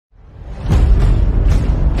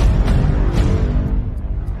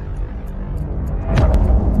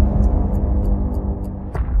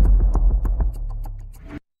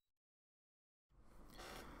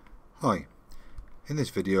Hi, in this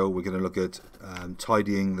video we're going to look at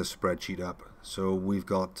tidying the spreadsheet up. So we've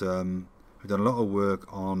got we've done a lot of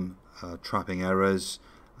work on trapping errors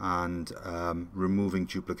and removing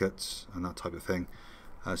duplicates and that type of thing.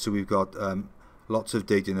 So we've got lots of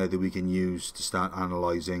data in there that we can use to start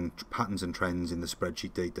analyzing patterns and trends in the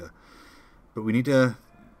spreadsheet data. But we need to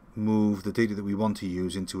move the data that we want to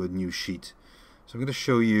use into a new sheet. So I'm going to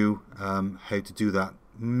show you how to do that,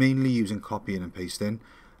 mainly using copying and pasting.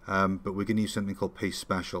 But we're going to use something called paste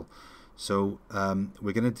special. So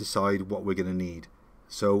we're going to decide what we're going to need.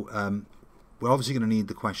 So we're obviously going to need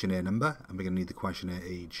the questionnaire number, and we're going to need the questionnaire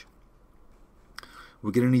age.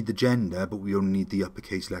 We're going to need the gender, but we only need the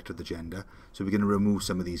uppercase letter of the gender. So we're going to remove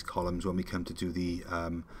some of these columns when we come to do the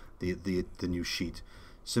new sheet.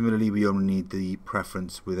 Similarly, we only need the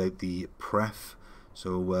preference without the pref.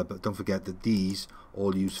 So but don't forget that these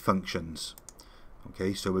all use functions.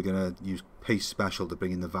 Okay, so we're going to use paste special to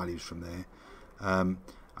bring in the values from there,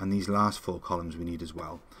 and these last four columns we need as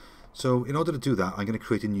well. So in order to do that, I'm going to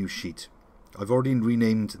create a new sheet. I've already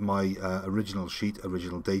renamed my original sheet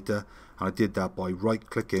original data, and I did that by right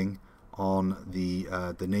clicking on the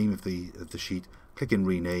name of the sheet, clicking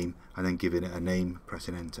rename, and then giving it a name,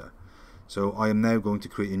 pressing enter. So I am now going to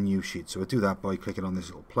create a new sheet. So I do that by clicking on this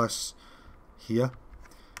little plus here.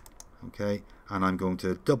 Okay, and I'm going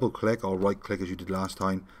to double click or right click as you did last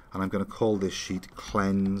time, and I'm going to call this sheet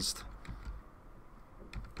cleansed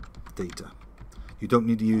data. You don't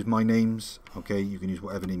need to use my names, okay, you can use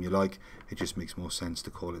whatever name you like. It just makes more sense to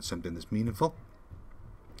call it something that's meaningful.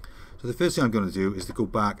 So the first thing I'm going to do is to go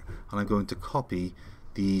back, and I'm going to copy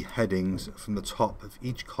the headings from the top of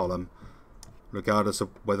each column regardless of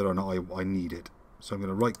whether or not I need it. So I'm going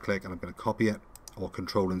to right click and I'm going to copy it, or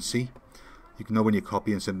Control and C. You can know when you're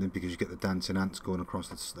copying something because you get the dancing ants going across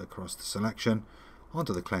the selection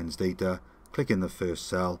onto the cleansed data. Click in the first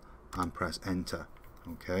cell and press enter.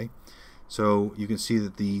 Okay, so you can see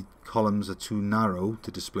that the columns are too narrow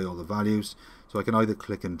to display all the values, so I can either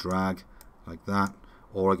click and drag like that,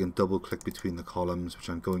 or I can double click between the columns, which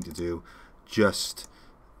I'm going to do just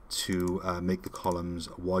to make the columns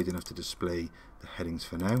wide enough to display the headings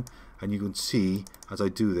for now. And you can see as I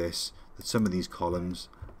do this that some of these columns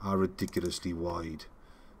are ridiculously wide.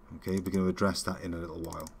 Okay, we're going to address that in a little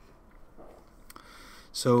while.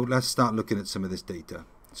 So let's start looking at some of this data.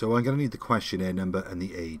 So I'm going to need the questionnaire number and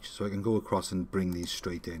the age, so I can go across and bring these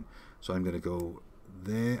straight in. So I'm going to go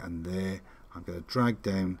there and there. I'm going to drag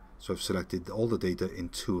down, so I've selected all the data in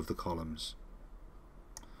two of the columns.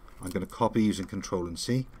 I'm going to copy using Control and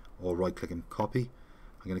C, or right click and copy.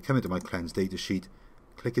 I'm going to come into my cleansed data sheet,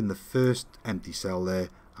 click in the first empty cell there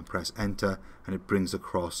and press enter, and it brings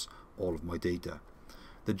across all of my data.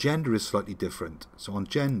 The gender is slightly different. So on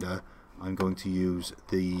gender, I'm going to use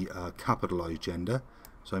the capitalized gender.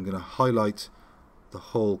 So I'm going to highlight the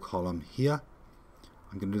whole column here.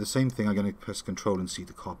 I'm going to do the same thing. I'm going to press Control and C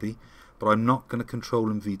to copy, but I'm not going to Control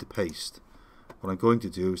and V to paste. What I'm going to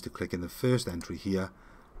do is to click in the first entry here,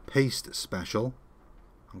 paste special,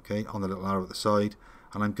 okay, on the little arrow at the side,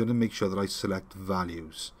 and I'm going to make sure that I select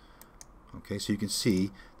values. Okay, so you can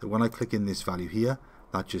see that when I click in this value here,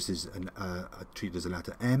 that just is treated as a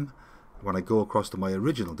letter M. When I go across to my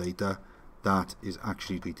original data, that is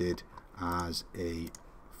actually treated as a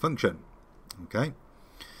function. Okay,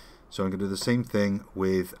 so I'm going to do the same thing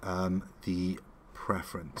with the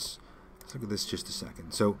preference. Let's look at this just a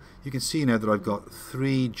second. So you can see now that I've got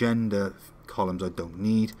three gender columns I don't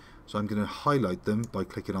need. So I'm going to highlight them by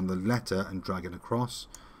clicking on the letter and dragging across.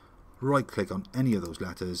 Right click on any of those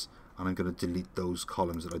letters, and I'm going to delete those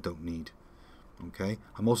columns that I don't need. Okay,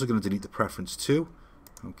 I'm also going to delete the preference too.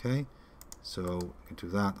 Okay, so I can do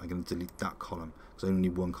that. I'm going to delete that column because I only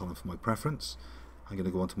need one column for my preference. I'm going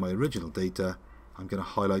to go onto my original data. I'm going to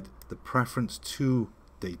highlight the preference to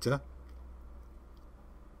data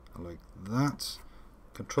like that.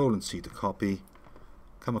 Control and C to copy.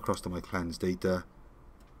 Come across to my cleansed data.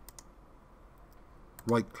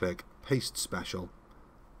 Right click, paste special,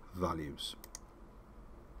 values.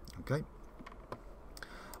 Okay,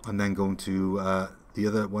 I'm then going to the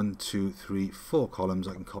other 1, 2, 3, 4 columns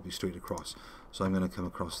I can copy straight across. So I'm going to come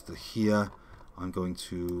across to here. I'm going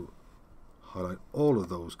to highlight all of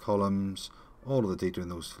those columns, all of the data in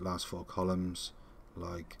those last 4 columns,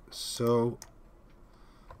 like so.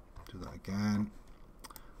 Do that again.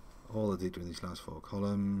 All the data in these last 4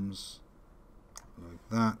 columns, like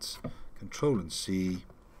that. Control and C,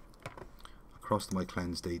 across to my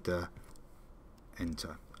cleansed data,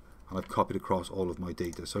 enter. And I've copied across all of my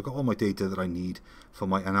data. So I've got all my data that I need for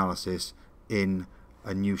my analysis in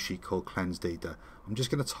a new sheet called Cleanse Data. I'm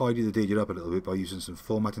just going to tidy the data up a little bit by using some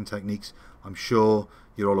formatting techniques. I'm sure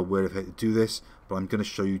you're all aware of how to do this, but I'm going to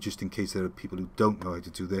show you just in case there are people who don't know how to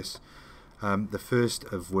do this. The first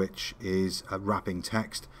of which is wrapping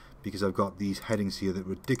text, because I've got these headings here that are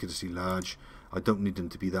ridiculously large. I don't need them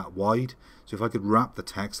to be that wide. So if I could wrap the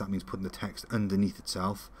text, that means putting the text underneath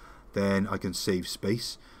itself, then I can save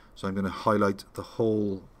space. So I'm going to highlight the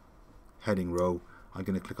whole heading row. I'm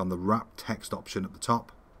going to click on the wrap text option at the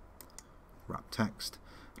top. Wrap text.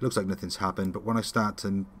 It looks like nothing's happened, but when I start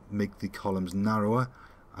to make the columns narrower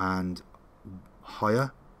and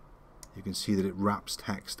higher, you can see that it wraps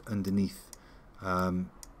text underneath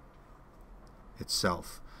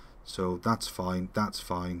itself. So that's fine, that's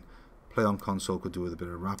fine. Play on console could do with a bit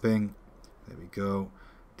of wrapping. There we go.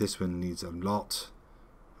 This one needs a lot.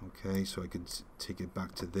 Okay, so I could take it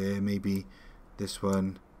back to there maybe. This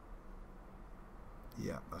one,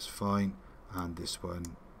 yeah, that's fine. And this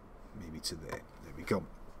one maybe to there. There we go.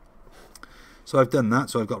 So I've done that.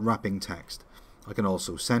 So I've got wrapping text. I can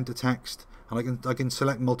also center text, and I can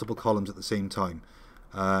select multiple columns at the same time,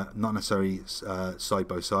 not necessarily side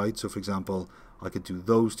by side. So for example, I could do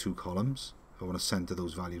those two columns if I want to center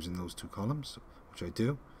those values in those two columns, which I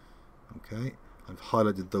do. Okay, I've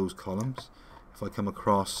highlighted those columns. If I come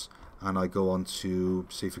across and I go on to,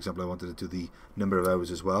 say for example, I wanted to do the number of hours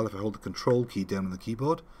as well, if I hold the control key down on the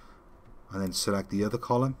keyboard and then select the other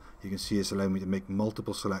column, you can see it's allowing me to make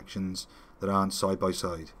multiple selections that aren't side by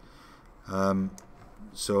side.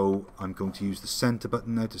 So I'm going to use the center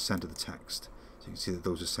button now to center the text. So you can see that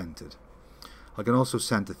those are centered. I can also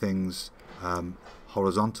center things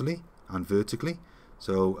horizontally and vertically.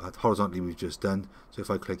 So horizontally we've just done. So if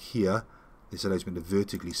I click here, this allows me to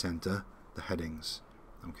vertically center the headings.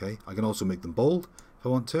 Okay, I can also make them bold if I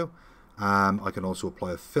want to. I can also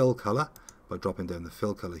apply a fill color by dropping down the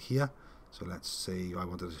fill color here. So let's say I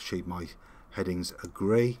wanted to shade my headings a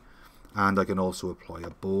grey, and I can also apply a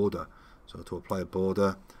border. So to apply a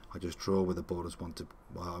border, I just draw where the borders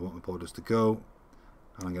I want my borders to go,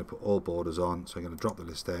 and I'm going to put all borders on. So I'm going to drop the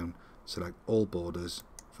list down, select all borders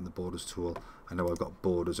from the borders tool, and now I've got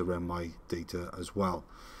borders around my data as well.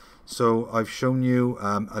 So I've shown you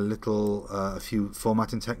a few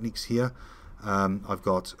formatting techniques here. I've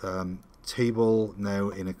got table now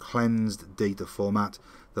in a cleansed data format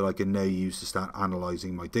that I can now use to start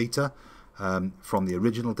analyzing my data from the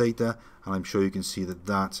original data, and I'm sure you can see that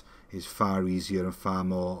that is far easier and far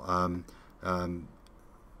more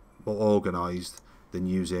more organized than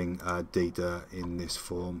using data in this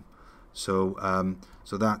form. So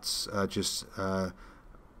so that's just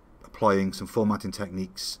applying some formatting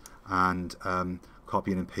techniques and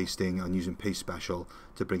copying and pasting and using paste special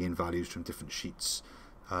to bring in values from different sheets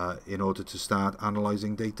in order to start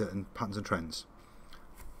analyzing data and patterns and trends.